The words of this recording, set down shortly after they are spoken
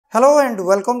Hello and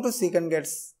welcome to Seek&get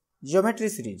Geometry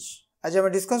series. आज हम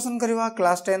discussion करवा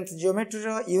क्लास 10th Geometry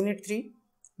यूनिट 3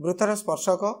 वृत्तर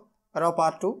स्पर्शक रो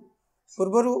पार्ट 2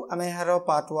 पूर्वरु आमे हारो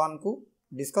पार्ट 1 को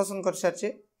डिस्कशन कर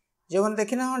सारचे जे मन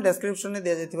देखिना हम डिस्क्रिप्शन में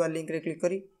दिया जायतिबा लिंक रे क्लिक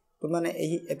करी तुम माने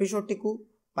एही एपिसोड टी को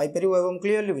पाई परिबो एवं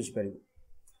क्लियरली बुझ परिबो।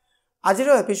 आज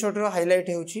रो एपिसोड रो हाइलाइट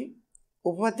हेउची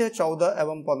उपपाद्य 14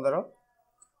 एवं 15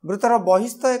 वृत्तर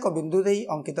बहिस्थ एक बिंदु देई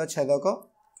अंकित छेदक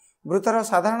वृत्तर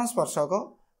साधारण स्पर्शक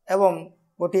एवं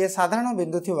गोटे साधारण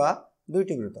बिंदु थिबा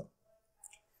दुईटी वृत्त।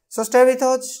 So stay with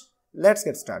us, let's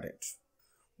get started.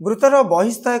 वृत्तर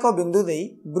बहिस्थ एक बिंदु देई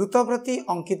वृत्त प्रति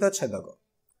अंकित छेदक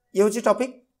ये होची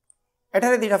टॉपिक।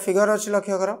 एठारे दुईटा फिगर अछि,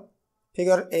 लक्ष्य कर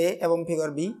फिगर ए एवं फिगर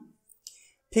बी।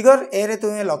 फिगर ए रे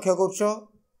तुमे लक्ष्य करछो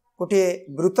गोटे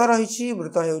वृत्त रहिछि,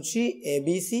 वृत्त हेउछि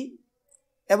एबीसी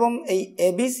एवं एई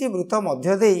एबीसी वृत्त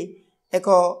मध्य देई एक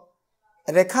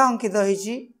रेखा अंकित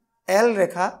होइछि एल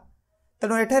रेखा।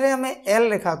 तेणु एठारे आमे एल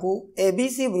रेखा को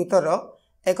एबीसी वृत्तर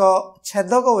एक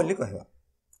छेदक बोली कहवा।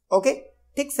 ओके,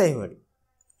 ठीक सही भली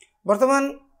वर्तमान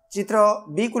चित्र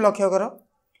बी को लक्ष्य कर।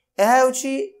 यह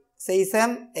होछि सेही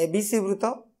सेम एबीसी वृत्त।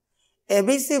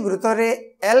 एबीसी वृत्त रे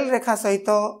एल रेखा सहित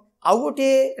आउ गोटे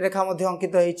रेखा मध्य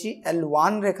अंकित होइछि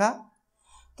L1 रेखा।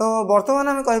 तो वर्तमान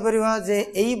आमे कहि परिबा जे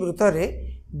एई वृत्त रे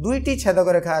दुईटी छेदक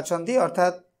रेखा अछंती,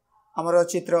 अर्थात हमर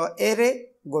चित्र ए रे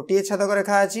गोटे छेदक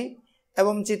रेखा अछि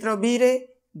एवं चित्र बी रे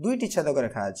दुईटी छेदक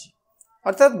रेखा अछि।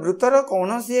 अर्थात वृत्तर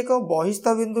कौनसी एक बहिस्थ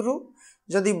बिंदु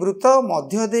जदि वृत्त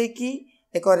मध्य देकी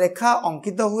एक रेखा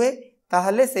अंकित हुए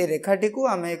ताहले से रेखाटी को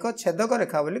आमे एक छेदक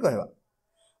रेखा बोली कहवा।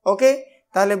 ओके,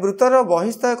 ताहले वृत्तर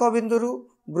बहिस्थ एक बिंदु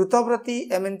वृत्त प्रति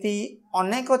एमंती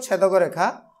अनेक छेदक रेखा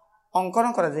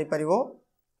अंकन करा जाय परिबो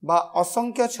बा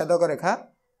असंख्य छेदक रेखा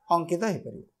अंकित हे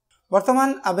परिबो।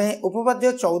 वर्तमान आबे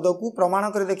उपपाद्य 14 को प्रमाण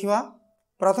कर देखिबा।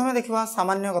 प्रथमे देखिबा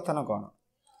सामान्य कथन कोन।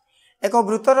 एक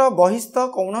वृत्तर बहिस्थ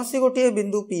कौनसी गोटे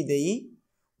बिंदु पी देई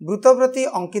वृत्त प्रति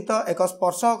अंकित एक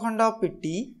स्पर्शखंड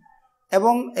पीटी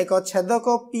एवं एक छेदक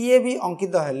पीए भी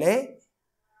अंकित हेले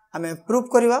आमे प्रूफ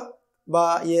करवा बा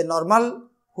ये नॉर्मल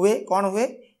हुए कौन हुए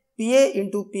पीए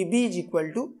into PB is equal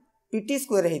to PT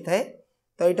square होता है।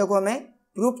 तो यहाँ को आमे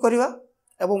प्रूफ करवा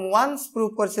एवं वन्स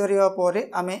प्रूफ कर सारिबा परे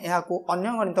आमे यहा को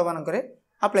अन्य गणित मानकरे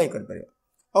अप्लाई कर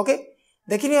परिबा। ओके,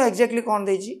 देखिनियो एक्जेक्टली कौन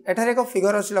देछि। एठारे एक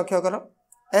फिगर अछि, लक्ष्य कर।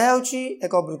 यह होछि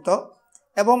एक वृत्त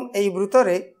एवं एई वृत्त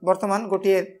रे वर्तमान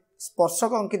गोटे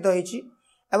स्पर्शक अंकित होइछि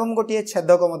एवं गोटे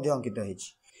छेदक मध्य अंकित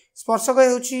होइछि। स्पर्शक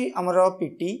होछि हमर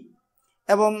पीटी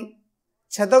एवं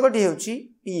छेदकटी होछि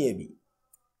पीएबी।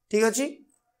 ठीक अछि,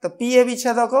 तो पीएबी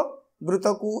छेदक वृत्त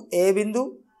को ए बिंदु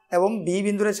एवं बी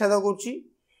बिंदु रे छेद करछि।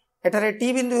 एठारे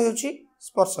टी बिंदु होछि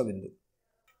स्पर्श बिंदु।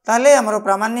 ताले हमर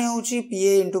प्रामाण्य होछि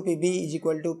पीए into PB is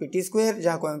equal to PT square,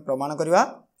 जहा को हम प्रमाण करबा।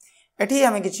 एठी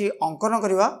हमें किछि अंकन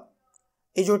करबा।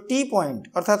 ए जो टी पॉइंट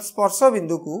अर्थात स्पर्श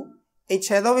बिंदु को ए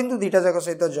छेद बिंदु दुईटा जक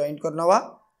सहित जॉइंट करनवा,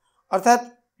 अर्थात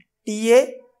टीए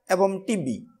एवं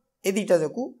टीबी ए दुईटा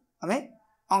जक हमें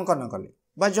अंकन कले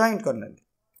बा जॉइंट करने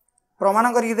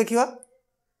प्रमाण करके देखिबा।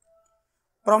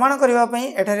 प्रमाण करबा पई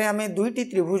एठारे हमें दुईटी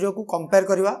त्रिभुज को कंपेयर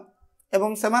करबा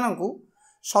एवं सेमानंकु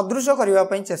सदृश करबा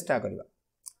पई चेष्टा करबा।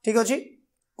 ठीक अछि,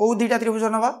 को दुईटा त्रिभुज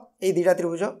नबा ए दुईटा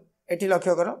त्रिभुज एठी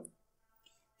लक्ष्य कर।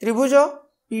 त्रिभुज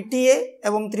पीटीए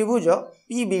एवं त्रिभुज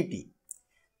पीबीटी।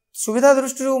 सुविधा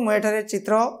दृष्टि मु एठारे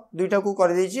चित्र दुईटा को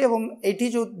कर देछि एवं एठी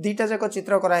जो दुईटा जक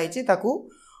चित्र करा हेछि ताकू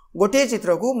गोटे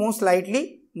चित्र को मु स्लाइटली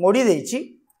मोड़ी देछि।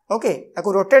 ओके,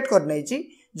 ताकू रोटेट कर नैछि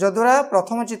जद्वारा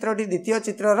प्रथम चित्रटी द्वितीय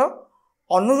चित्रर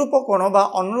अनुरूप कोण बा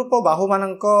अनुरूप बाहु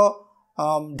मानक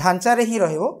ढांचा रे ही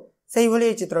रहिबो सेही भली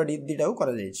ए चित्र दुईटा को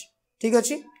कर देछि। ठीक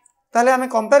अछि, ताले हमें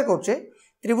कंपेयर करछे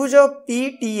त्रिभुज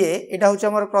पीटीए एटा होछ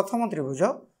हमर प्रथम त्रिभुज,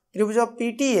 त्रिभुज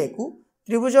पीटीए को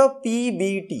त्रिभुज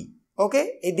पीबीटी। ओके,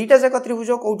 ए दुईटा जक त्रिभुज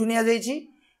कोठु निया जाईछि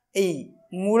एई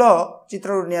मूल चित्र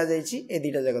रु निया जाईछि ए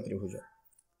दुईटा जक त्रिभुज।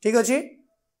 ठीक अछि,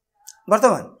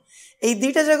 वर्तमान ए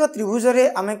दुईटा जक त्रिभुज रे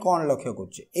हमें कोन लक्ष्य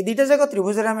करछे। ए दुईटा जक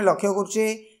त्रिभुज रे हमें लक्ष्य करछे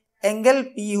एंगल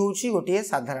पी होछि गोटे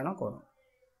साधारण कोण।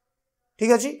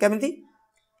 ठीक अछि, केमिति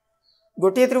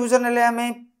गोटे त्रिभुज नेले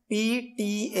हमें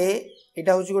पीटीए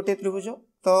एटा होछि गोटे त्रिभुज,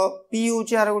 तो पी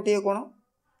होछि आर गोटे कोण।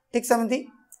 ठीक सेमिति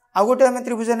आ गोटे हमें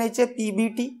त्रिभुज नैचे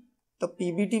पीबीटी, तो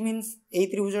पीबीटी मीन्स एई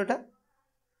त्रिभुजटा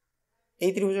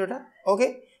एई त्रिभुजटा। ओके,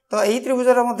 तो एई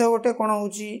त्रिभुजर मध्ये गोटे कोण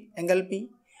होछि एंगल पी।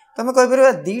 तो हमें कहि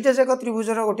परबा दुईटा जक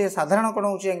त्रिभुजर गोटे साधारण कोण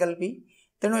होछि एंगल पी।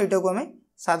 तेणु एटा को हमें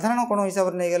साधारण कोण हिसाब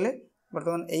रे नै गेले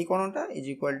वर्तमान एई कोणटा इज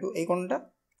इक्वल टू एई कोणटा।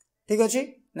 ठीक अछि,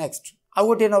 नेक्स्ट आ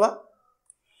गोटे नबा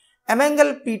एम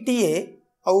एंगल पीटीए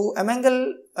और M angle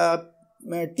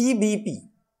TBP.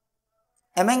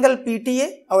 M angle PTA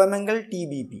और एम एंगल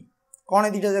टीबीपी कौन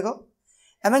है दुईटा जक।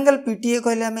 एम एंगल पीटीए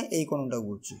कहले आम यही कोणटा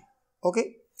बुझे ओके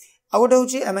आ गोटे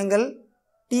हूँ M angle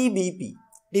TBP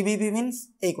TBP means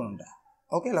यही कोणटा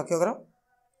ओके लक्ष्य कर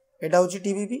यहाँ हूँ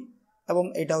टीबीपी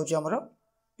एवं यहाँ हूँ आमर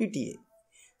पीटीए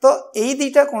तो यही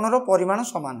दुईटा कोणर परिमाण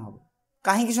सामान हम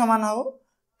कहीं सामान हम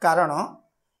कारण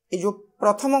ये जो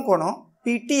प्रथम कोण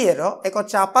पीटीए रो एक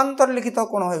चापांतर लिखित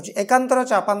कोण हो एकांतर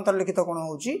चापांतर लिखित कोण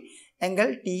हूँ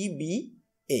एंगल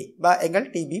टीबीए बा एंगल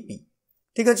टीबीपी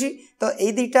ठीक अच्छे तो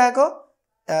यही दुईटा एक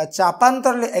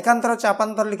चापांतर एकांतर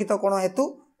चापांतर लिखित कोण हेतु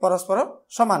परस्पर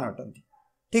सामान अटंती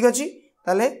ठीक अच्छे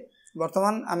ताले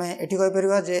वर्तमान आम एटी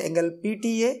कहीपर जे एंगल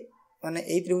पीटीए माने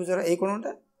यही त्रिभुजर यही कोणटा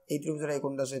यही त्रिभुजर यही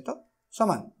कोणटा सहित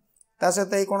सामान ता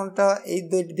सहित यही कोणटा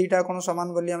यही दुईटा कोण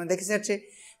सामान बोली आम देखी सारी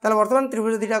ताले वर्तमान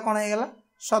त्रिभुज दुईटा कोण होगला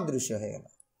सदृश होगला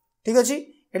ठीक अच्छे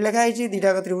ये लिखाई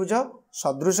दुईटा त्रिभुज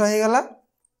सदृश होगला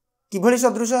किभली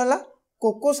सदृश है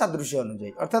कोको सादृश्य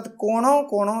अनुजाई अर्थात कोण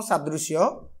कोण सादृश्य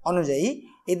अनुजाई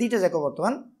ये दुईटा जाक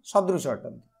बर्तमान सदृश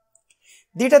अटंती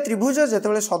दुईटा त्रिभुज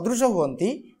जिते सदृश हुंती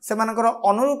से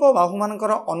अनुरूप बाहु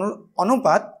मानकर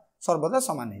अनुपात सर्वदा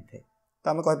सामान होता है तो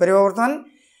आम कहीपर बर्तमान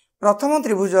प्रथम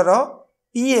त्रिभुजर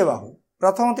पीए बाहु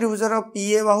प्रथम त्रिभुजर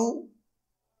पीए बाहु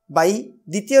बाई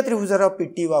द्वितीय त्रिभुजर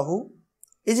PT Bahu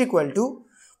is equal to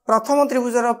प्रथम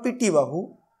त्रिभुजर पीटी बाहु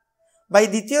बाई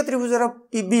द्वितीय त्रिभुजर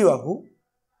PB Bahu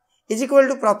is equal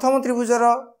to प्रथम त्रिभुजर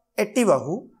एटी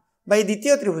बाहु बाई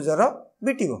द्वितीय त्रिभुजर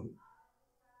बीटी बाहु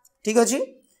ठीक अच्छे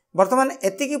बर्तमान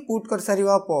एतिकी पुट कर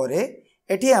सारिबा परे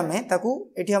एठी आमे ताकू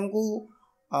एठी हमकू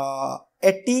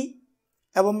एटी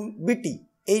एवं बीटी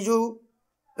ए जो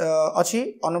अच्छी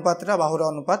अनुपातरा बाहुर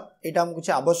अनुपात यहाँ आमको कुछ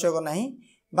आवश्यक नहीं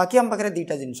बाकी आम पाखे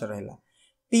दुईटा जिनस रहा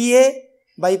पीए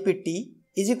by PT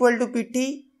is equal to PT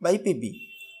by PB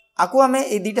आकु आम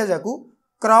ये दुईटा जाकू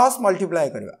क्रॉस मल्टीप्लाए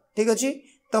करवा ठीक अच्छे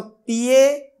तो पीए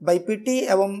बाई पीटी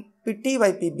एवं पीटी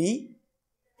बाई पीबी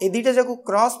ये दुईटा जाकू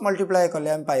क्रॉस मल्टीप्लाए कले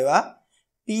आम पाइबा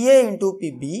पीए into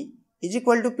PB is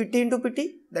equal to PT into PT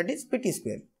that is PT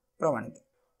square प्रमाणित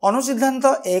अनुसिद्धांत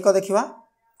एक देखा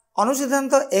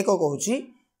अनुसिद्धांत एक कहूँ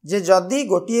जे जदि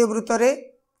गोटे वृत्त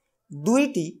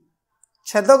दुईटी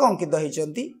छेदक अंकित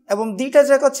होती एवं दुईटा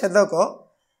जाक छेदक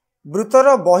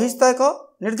वृत्तर बहिस्थ एक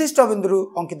निर्दिष्ट बिंदु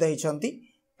अंकित होती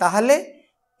ताहले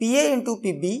पीए into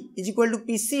PB is equal to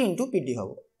PC into PD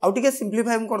हम आउ टे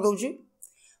सिंप्लीफाई करदे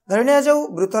धरनिया जाऊ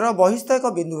वृत्तर बहिस्थ एक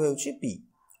बिंदु हो पी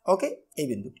ओके ये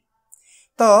बिंदु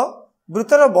तो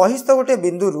वृत्तर बहिस्थ गोटे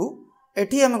बिंदु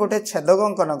एठी आम गोटे छेदक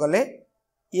अंकन कले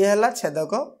ये है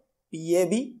छेदक पीए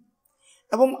बी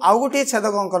एवं आउ गोटे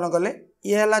छेदक अंकन कले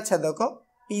ये है छेदक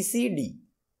पीसीडी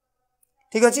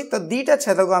ठीक अच्छे तो दुईटा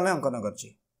छेदक आम अंकन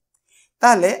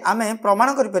करले आम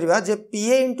प्रमाण करिपरिबा जे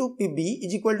पीए into PB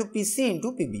is equal to PC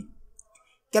into PB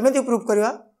केमिति प्रूफ करवा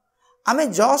आम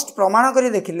जस्ट प्रमाण करी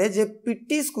देखिले जे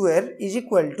PT square is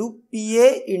equal to PA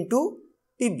into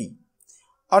PB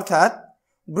अर्थात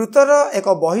वृत्तर एक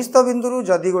बहिस्थ बिंदु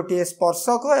जदि गोटे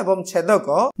स्पर्शक एवं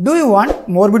छेदक do you want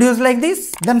more videos like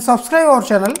this then subscribe our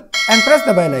channel and press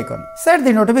the bell icon. Set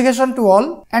the notification to all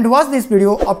and watch this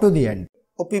video up to the end.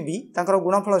 OPB तांकर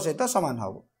गुणफल सहित समान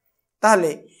हो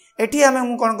ताहले एठी आमे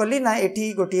मु कोन करली ना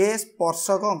एठी गोटे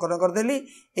स्पर्शक अंकन कर देली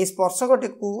ए स्पर्शक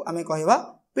को आमे कहबा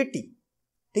पीटी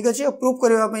ठीक अछि प्रूफ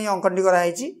करबा पई अंकन टी करा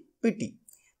हैछि पीटी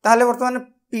ताहले वर्तमान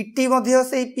पीटी मध्य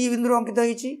से पी बिंदु अंकित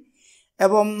हैछि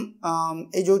एवं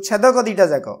ए जो छेदक दुईटा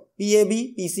जाक पीएबी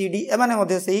पीसीडी एमाने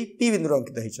मध्य से पी बिंदु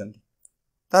अंकित हैछन्ति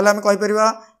ताहले आमे कहि परिबा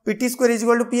PT square is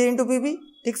equal to PA into PB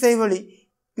ठीक से ही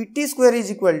PT square is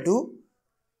equal to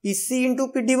PC into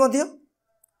PD मध्य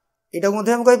एटा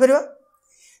मध्य हम कहि परिबा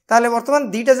ताहले वर्तमान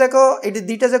दुईटा जाक एटी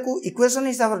दुईटा जाक इक्वेशन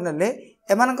हिसाब रे नेले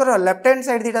एमानकर लेफ्ट हैंड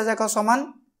साइड दुईटा जाक समान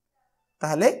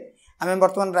ताहले आमे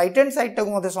वर्तमान राइट हैंड साइड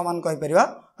टाको मध्य समान कहि परिबा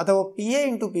अथवा पीए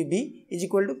into PB is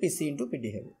equal to PC into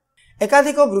PD हेबो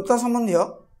एकाधिक वृत्त संबंधी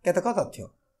केतक तथ्य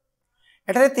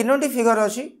एटारे तीनोटी फिगर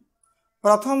अछि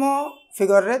प्रथम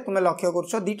फिगर रे तुम लक्ष्य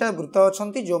कर दुईटा वृत्त अच्छा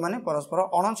जो मैंने परस्पर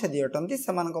अणछेदी अटंती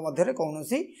से मध्य कौन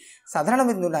साधारण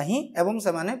बिंदु नहीं एवं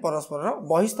से परस्पर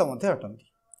बहिस्थ अटंती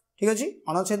ठीक अच्छे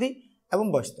अणछेदी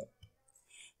एवं बहिस्थ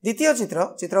द्वितीय चित्र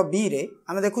चित्र बी रे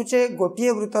आम देखुचे गोटे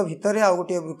वृत्त भितर आउ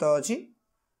गोटे वृत्त अच्छी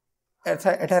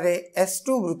एठारे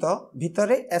S2 वृत्त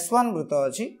भितर S1 वृत्त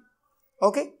अच्छी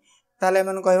ओके ताहले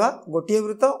एमन कहवा गोटे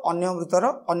वृत्त अन्य वृत्तर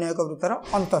अन्य एक वृत्तर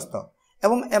अंतस्थ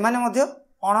एवं एमाने मध्य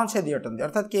अणछेदी अटंती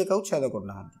अर्थात किए कहू छेद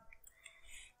करना।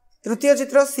 तृतीय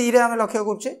चित्र सी रे आम लक्ष्य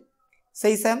करुचे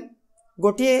से सेम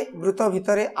गोटे वृत्त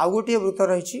भितर आउ गोटे वृत्त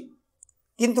रही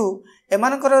किंतु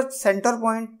एमानकर सेंटर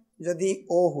पॉइंट जदि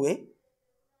ओ हुए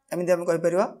एमती आम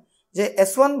कहीपर जे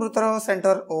S1 वृत्तर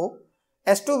सेंटर ओ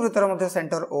S2 वृत्तर मध्य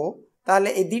सेंटर ओ ताले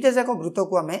ए दुईटा जाक वृत्त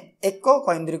को आम एक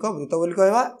कैन्द्रिक वृत्त बोली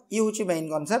कहवा। ये हूँ मेन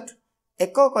कनसेप्ट।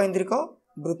 एक कैन्द्रिक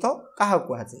वृत्त क्या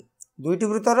कहुए दुईटी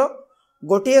वृत्तर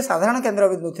गोटे साधारण केन्द्र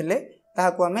बिंदु थे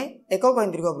ताकू आम एक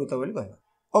कैन्द्रिक वृत्त बोली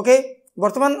कहवा। ओके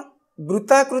वर्तमान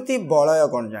वृत्ताकृति बलय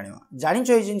कौन जानिच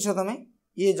ये जिनस तुम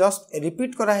ये जस्ट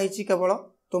रिपीट कराई केवल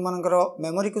तुम मानकर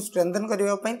मेमोरी को स्ट्रेंथन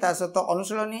करने सहित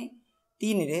अनुशीलनी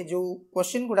 3 रे जो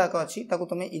क्वेश्चन गुड़ाक अच्छी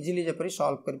तुम इजिली जपरी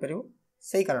सॉल्व कर परिबो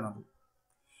सही कारण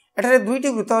एठारे दुईटी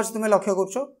वृत्त अच्छे तुम लक्ष्य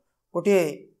कर गोटे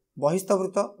बहिस्थ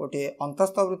वृत्त गोटे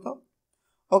अंतस्थ वृत्त।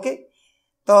 ओके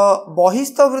तो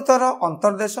बहिस्थ वृत्तर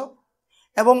अंतर्देश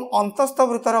एवं अंतस्थ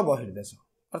वृत्तर बहिर्देश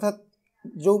अर्थात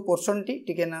जो पोर्शन टी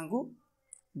टिके ना को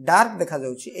डार्क देखा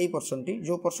जाउछि एई पोर्शन टी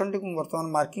जो पोर्शन टी को वर्तमान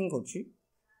मार्किंग करछि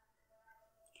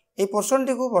ए पोर्शन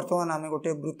टी को वर्तमान आम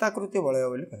गोटे वृत्ताकृति बलय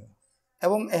बोली कहबा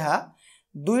एवं यह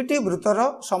दुईटी वृत्तर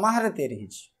समाहार तैयारी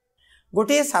होछि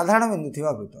गोटे साधारण बिंदु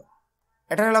थिबा वृत्त।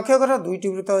 एठारे लक्ष्य कर दुईटी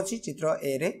वृत्त अछि चित्र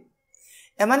ए रे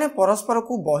एमाने परस्पर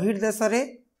को बहिर्देश रे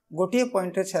गोटे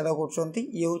पॉइंट रे छेद करछंती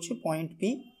ये होछि पॉइंट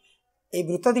पी। ए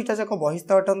वृत्त दुईटा जाक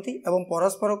बहिस्थ अटंती एवं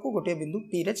परस्पर को गोटे बिंदु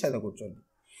पी रे छेद करछंती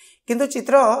किंतु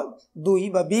चित्र 2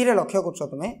 बा बी रे लक्ष्य करछ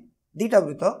तुमे दुईटा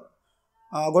वृत्त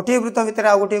गोटे वृत्त भितर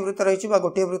आ गोटे वृत्त रही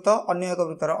गोटे वृत्त अन्य एक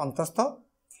वृत्तर अंतस्थ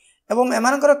एवं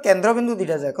एमानकर केन्द्र बिंदु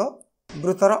दुईटा जाक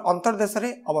वृत्तर अंतर्देश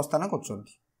रे अवस्थान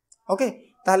करछंती। ओके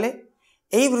ताले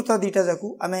एई वृत्त दुईटा जाकू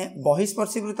आम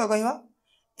बहिस्पर्शी वृत्त कहवा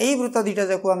एई वृत्त दुईटा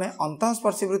जाकू आम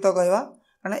अंतःस्पर्शी वृत्त कहवा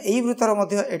कारण एई वृत्तर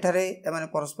मध्य एठारे एमाने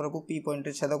परस्पर को पी पॉइंट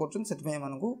रे छेद करछन सेतमे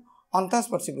एमानकू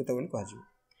अंतःस्पर्शी वृत्त बोली कहजिबो।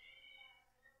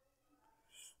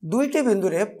 दुईटी बिंदु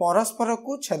रे परस्पर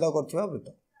को छेद करथिबा वृत्त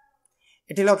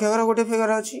एठी लक्ष्य कर गोटे फिगर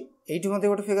अछि एठी मध्ये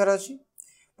गोटे फिगर अछि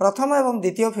प्रथम एवं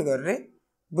द्वितीय फिगर रे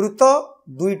वृत्त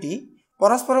दुईटी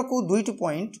परस्पर को दुईटी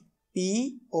पॉइंट पी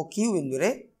और क्यू बिंदु रे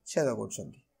छेद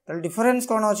करछंती ताले डिफरेंस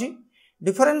कोन अछि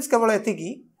डिफरेंस केवल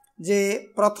एतिकी जे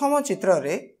प्रथम चित्र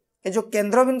रे ए जो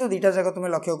केंद्र बिंदु दुईटा जाक तुम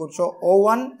लक्ष्य करछो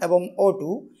O1 एवं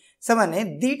O2 से माने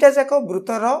दुईटा जाक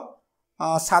वृत्तर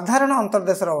साधारण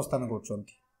अंतर्देश रे अवस्थान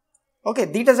करछंती। ओके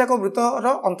दुईटा जाक वृत्तर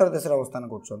अंतर्देश रे अवस्थान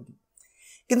करछंती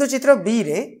किंतु चित्र बी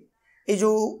रे ए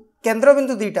जो केंद्र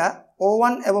बिंदु दुईटा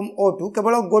O1 एवं O2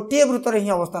 केवल गोटे वृत्त रे ही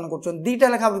अवस्थान करछन दुईटा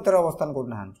लेखा वृत्त रे अवस्थान कर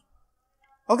नाहंती।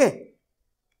 ओके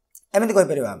एमिति कहि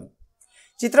परिबा हम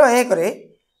चित्र 1 रे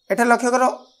एटा लक्ष्य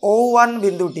कर O1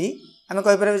 बिंदुटी आम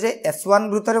कहि परिबे जे S1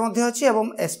 वृत्त रे मध्ये अछि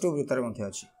एवं S2 वृत्त रे मध्ये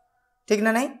अछि ठीक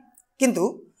ना नहीं किंतु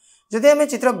जदि आम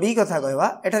चित्र बी कथा कहवा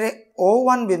एटारे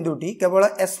O1 बिंदुटी केवल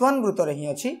S1 वृत्त रे ही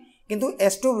अछि किंतु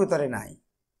S2 वृत्त रे नाही।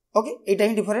 ओके एटा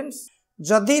ही डिफरेंस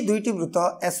जदि दुईटी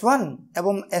वृत्त S1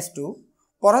 एवं S2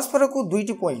 परस्पर को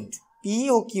दुईटी पॉइंट P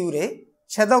और Q रे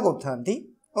छेद करथांती।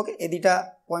 ओके ए दुईटा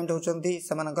पॉइंट होचंती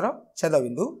समानकर छेद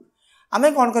बिंदु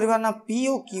आमे कोन करबा ना P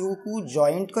और Q को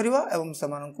जॉइंट करबा एवं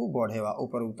समान को बढ़ेवा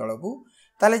ऊपर तल को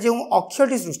ताले जो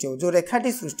अक्षटी सृष्टि हो जो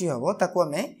रेखाटी सृष्टि हो ताको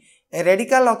आमे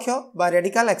रेडिकल अक्ष बा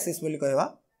रेडिकल एक्सिस बोली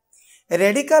कहवा।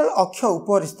 रेडिकल अक्ष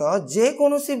उपरिस्थ जे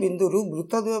कोनोसी बिंदु रु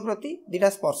वृत्त द्वय प्रति दुईटा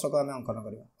स्पर्शक आमे अंकन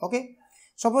करबा। ओके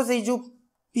सपोज ये जो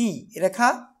P रेखा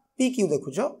PQ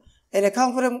देखुच ए रेखा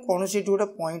ऊपर कौन सी गोटे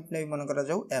पॉइंट नहीं मन करा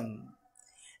जाऊ M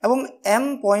एवं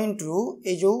M पॉइंट रु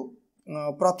ए जो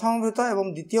प्रथम वृत्त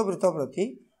एवं द्वितीय वृत्त प्रति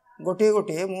गोटे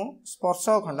गोटे मु स्पर्श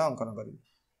खंड अंकन करी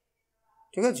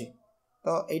ठीक अछि।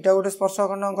 तो एटा गोटे स्पर्श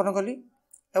खंड अंकन कली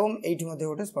एवं एठी मध्ये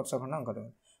गोटे स्पर्श खंड अंकन करी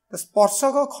तो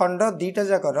स्पर्शक खंड दुईटा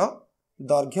जाकर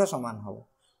दैर्घ्य समान हबो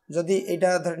जदि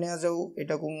एटा धरनिया जाऊ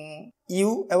एटा को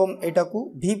U एवं एटा को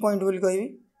V पॉइंट बोली कहबी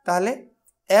ताले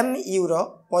MU रो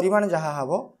परिमाण जहा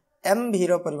हबो MV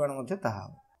रो परिमाण मध्ये ताहा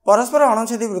परस्पर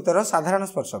अणुच्छेदी वृत्तर साधारण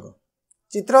स्पर्शक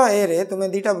चित्र ए रे तुमे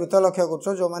दुईटा वृत्त लक्ष्य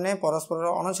करछो जो माने परस्पर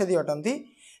अणुच्छेदी अटंती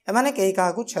एमाने केही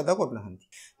काहा को छेद करनाहंती।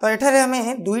 तो एठारे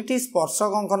हमें दुईटी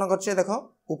स्पर्शक अंकन करछे देखो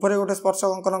ऊपर गोटे स्पर्शक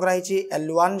अंकन कराइछि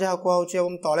L1 जहा को होछि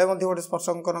एवं तळे मध्ये गोटे स्पर्शक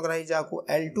अंकन कराइ जहा को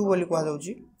L2 बोली कहै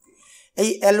जाउछि।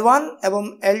 एई L1 एवं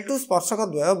L2 स्पर्शक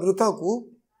द्वय वृत्त को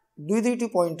दुईटी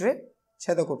पॉइंट रे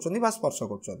छेद करछन्ती बा स्पर्श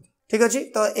करछन्ती ठीक अछि।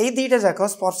 तो एई दुईटा जाक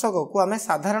स्पर्शक को आमे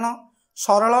साधारण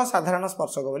सरल साधारण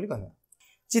स्पर्शक बोली कहबा।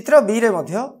 चित्र बी रे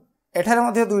मध्ये एठारे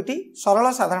मध्ये दुईटी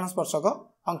सरल साधारण स्पर्शक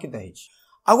अंकित होइछि।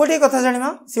 आ गोटे कथा जानिमा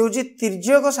से होछि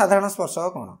तिर्यक साधारण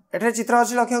स्पर्शक कोन एठारे चित्र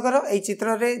अछि लक्ष्य कर एई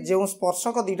चित्र रे जे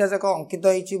स्पर्शक दुईटा जाक अंकित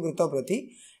होइछि वृत्त प्रति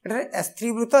एठारे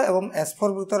S3 वृत्त एवं S4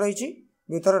 वृत्त रहिछि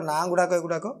वृत्तर ना गुडाक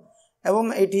एगुडाक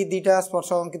एवं एठी दुईटा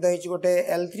स्पर्शक अंकित होइछि गोटे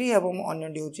L3 एवं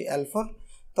अन्यटी होछि L4।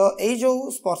 तो एई जो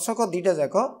स्पर्शक दुईटा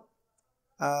जाक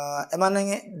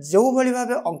एमाने जो भली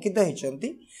भाबे अंकित होइछंती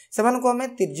सेमान को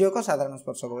हमें तिर्यक साधारण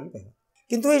स्पर्शक बोली कहबा।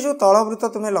 किंतु ए जो तळ वृत्त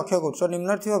तुमे लक्ष्य करछो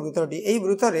निम्न थिबा वृत्तटी एई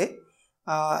वृत्त रे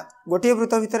गोटे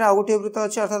वृत्त भितर आ गोटे वृत्त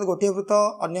अछि अर्थात गोटे वृत्त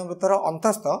अन्य वृत्तर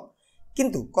अंतस्थ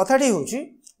किंतु कथाटी होची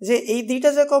जे एई दुईटा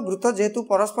जाक वृत्त जेहेतु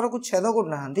परस्पर को छेद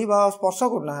करना बा स्पर्श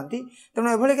करना तेणु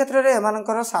एभली क्षेत्र में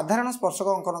एमानकर साधारण स्पर्शक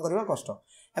अंकन करने कष्ट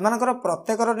एमानकर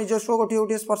प्रत्येकर निजस्व गोटे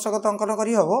गोटे स्पर्शक तो अंकन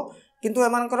करहब किंतु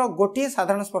एमानकर गोटे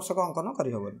साधारण स्पर्शक अंकन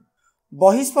करहबनी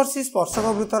बहिस्पर्शी स्पर्शक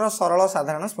वृत्तर सरल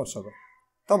साधारण स्पर्शक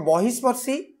तो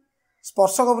बहिस्पर्शी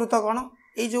स्पर्शक वृत्त कौन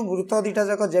ये जो वृत्त दुईटा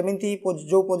जाक जमी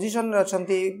जो पोजिशन अच्छा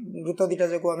वृत्त दुईटा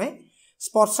जाक आम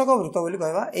स्पर्शक वृत्त बोली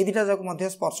कहवा ए दुईटा जाक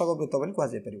स्पर्शक वृत्त बोली कह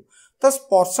जाय परिबो। तो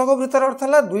स्पर्शक वृत्तर अर्थ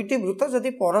है दुईटी वृत्त जदि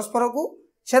परस्पर को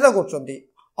छेद कर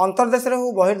अंतर्देश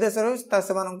हो बहिर्देश हो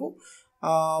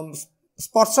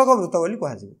स्पर्शक वृत्त बोली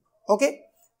कह ओके।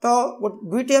 तो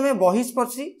दुईटी आम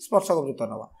बहिस्पर्शी स्पर्शक वृत्त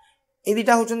नवा ए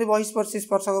दुईटा होचंदी बहिस्पर्शी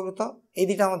स्पर्शक वृत्त ए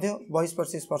दुईटा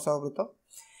बहिस्पर्शी स्पर्शक वृत्त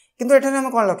किंतु एठाने आम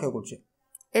कौन लक्ष्य करछे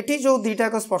एठी जो दुईटा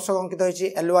एक स्पर्शक अंकित होइछि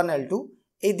L1 L2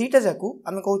 ए दुईटा जाकू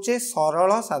आम कहूचे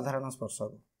सरल साधारण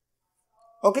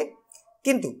स्पर्शक ओके।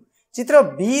 किंतु चित्र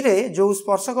बी रे जो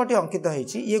स्पर्शकटी अंकित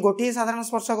होइछि ये गोटे साधारण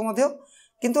स्पर्शक मध्य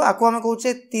किंतु आकु आम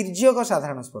कहूचे तिर्यक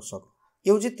साधारण स्पर्शक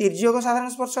ये होछि तिर्यक साधारण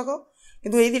स्पर्शक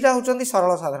किंतु ए दुईटा होचंदी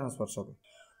सरल साधारण स्पर्शक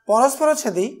परस्पर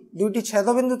छेदी दुईटी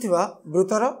छेदबिंदु थिबा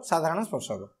वृत्तर साधारण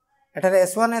स्पर्शक एठारे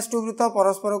S1 S2 वृत्त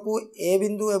परस्पर को ए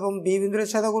बिंदु एवं बी बिंदु रे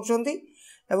छेद करछंती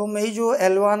एवं एई जो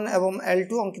L1 एवं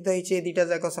L2 अंकित होइछि ए दुईटा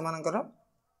जाक समानकर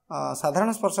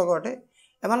साधारण स्पर्शक अटे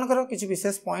एमानकर किछि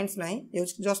विशेष पॉइंट्स नहीं ये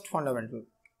जस्ट फंडामेंटल।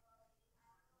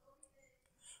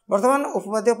 वर्तमान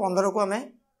उपपाद्य 15 को आम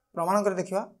प्रमाण कर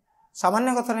देखिबा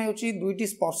सामान्य कथन होछि दुईटी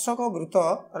स्पर्शक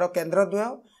वृत्तर केंद्रद्वय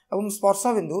एवं स्पर्श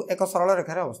बिंदु एक सरल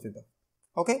रेखार अवस्थित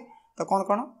ओके। तो कौन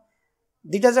कौन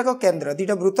दुईटा जाक केंद्र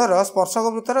दुईटा वृत्तर स्पर्शक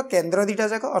वृत्तर केंद्र दुईटा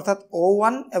जाक अर्थात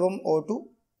O1 एवं O2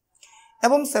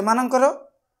 एवं सेमानकर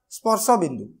स्पर्श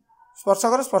बिंदु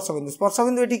स्पर्श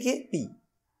बिंदु एठी किए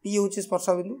पी होची स्पर्श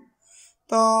बिंदु।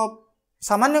 तो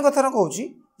सामान्य कथन कहूची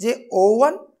जे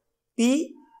O1 P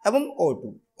एवं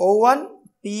O1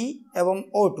 P एवं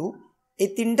O2 ए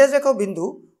तीनटा जाक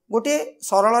बिंदु गोटे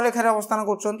सरल रेखार अवस्थान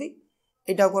करछंती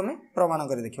एटा को हमें प्रमाण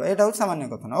कर देखिबा एटा हो सामान्य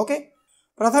कथन ओके।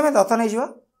 प्रथमे दत्त नै जिवा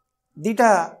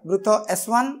दुईटा वृत्त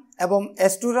S1 एवं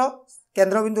S2 रो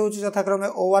केंद्र बिंदु होची यथाक्रमे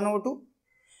O1 O2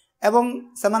 एवं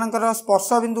सेमानकर स्पर्श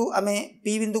बिंदु आमे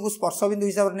P बिंदु को स्पर्श बिंदु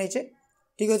हिसाब रे नैचे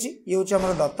ठीक अछि। ये होची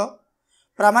हमर दत्त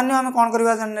प्रामाण्य आमे कोन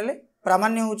करबा जानले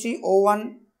प्रामाण्य होची O1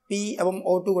 P एवं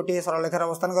O2 गोटे सरल रेखार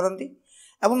अवस्थान करंती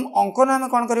एवं अंकन आमे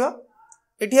कोन करबा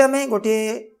एठी आमे गोटे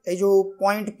ए जो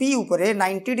पॉइंट P ऊपरे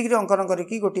 90 डिग्री अंकन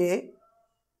करिकि गोटे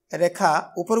रेखा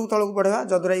ऊपर को तळ को बढ़ेबा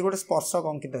जदरा ई गोटे स्पर्शक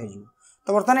अंकित हो जिवो।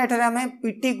 तो वर्तमान एठारे आमे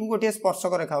PT को गोटे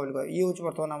स्पर्शक रेखा बोली कह ये होची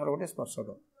वर्तमान हमर गोटे स्पर्शक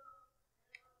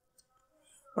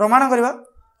प्रमाण करबा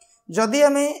जदि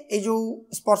आमे ए जो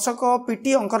स्पर्शक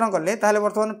PT अंकन कले ताहले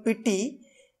वर्तमान PT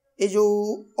ए जो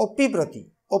OP प्रति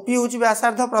OP होची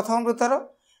व्यासार्ध प्रथम वृत्तर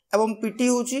एवं PT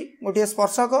होची गोटे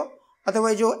स्पर्शक अथवा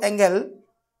ए जो एंगल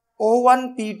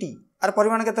O1 PT आर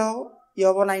परिमाण केते हो ये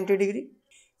हो 90 डिग्री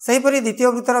सही परि द्वितीय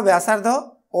वृत्तर व्यासार्ध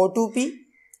O2P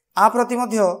आ प्रति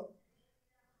मध्य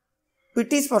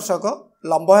PT स्पर्शक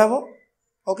लंब हेबो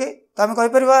ओके। तो आम कहि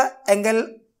परिबा एंगल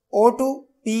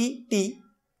O2PT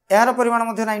यार परिमाण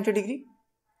मध्य 90 डिग्री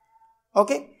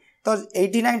ओके। तो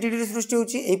 90 डिग्री सृष्टि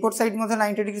होची एपट साइड मध्य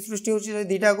 90 डिग्री सृष्टि होची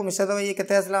दुईटा को मिसा दबा ये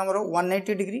केते आसला हमर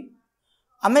 180 डिग्री।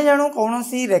 आमे जानु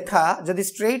कोनोसी रेखा जदि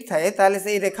स्ट्रेट थाए ताले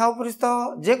से रेखा उपरिस्थ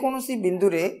जे कोनोसी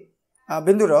बिंदुर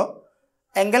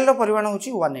एंगल रो परिमाण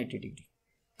होची 180 डिग्री।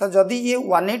 तो जदि ये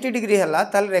 180 डिग्री हला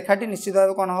ताले रेखाटी निश्चित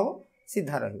भाव कोन होबो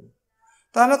सीधा रहबो।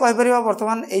 तो आमे कहि परिबा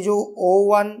वर्तमान ए जो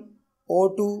O1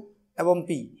 O2 एवं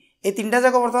P ए तीनटा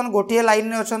जाक वर्तमान गोटे लाइन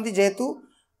में अछंती जेहेतु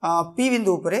P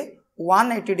बिंदु उपरे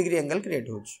 180 डिग्री एंगल क्रिएट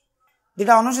होची।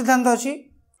 दुटा अनुसिद्धांत अछि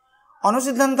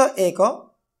अनुसिद्धांत 1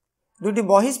 दुटी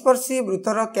बहिस्पर्शी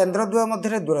वृत्तर केंद्रद्वय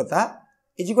मध्य दूरता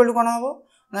इक्वल टू कोन होबो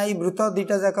ना ई वृत्त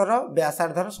दुटा जाकर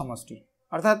व्यासार्धर समष्टि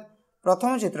अर्थात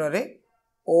प्रथम चित्र रे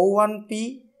O1P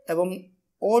एवं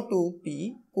O2P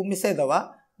को मिसे दवा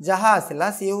जहा आसिला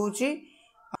सी होची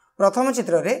प्रथम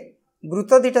चित्र रे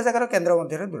वृत्त दुटा जाकर केंद्र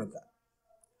मध्य दूरता।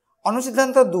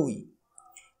 अनुसिद्धांत 2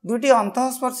 दुटी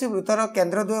अंतःस्पर्शी वृत्तर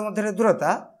केंद्रद्वय मध्य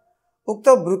दूरता उक्त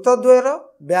वृत्तद्वयर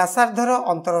व्यासार्धर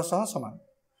अंतर सह समान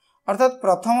अर्थात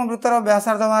प्रथम वृत्तर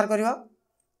व्यासार्ध बाहर करिवा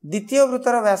द्वितीय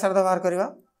वृत्तर व्यासार्ध बाहर करिवा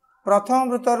प्रथम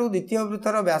वृत्तर द्वितीय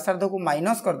वृत्तर व्यासार्ध को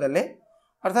माइनस कर देले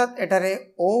अर्थात एठारे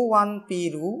O1P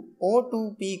रु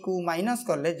O2P को माइनस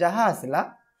करले जहा आसिला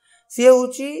सी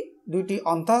होची दुटी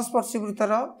अंतःस्पर्शी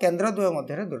वृत्तर केंद्रद्वय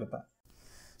मध्य दूरता।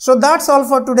 So that's all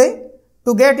for today.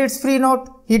 To get its free note,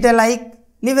 hit a like,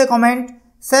 leave a comment,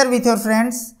 share with your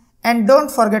friends and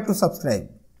don't forget to subscribe.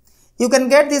 You can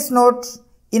get this note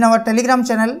in our Telegram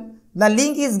channel. The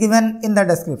link is given in the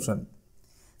description.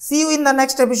 See you in the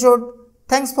next episode.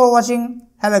 Thanks for watching.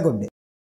 Have a good day.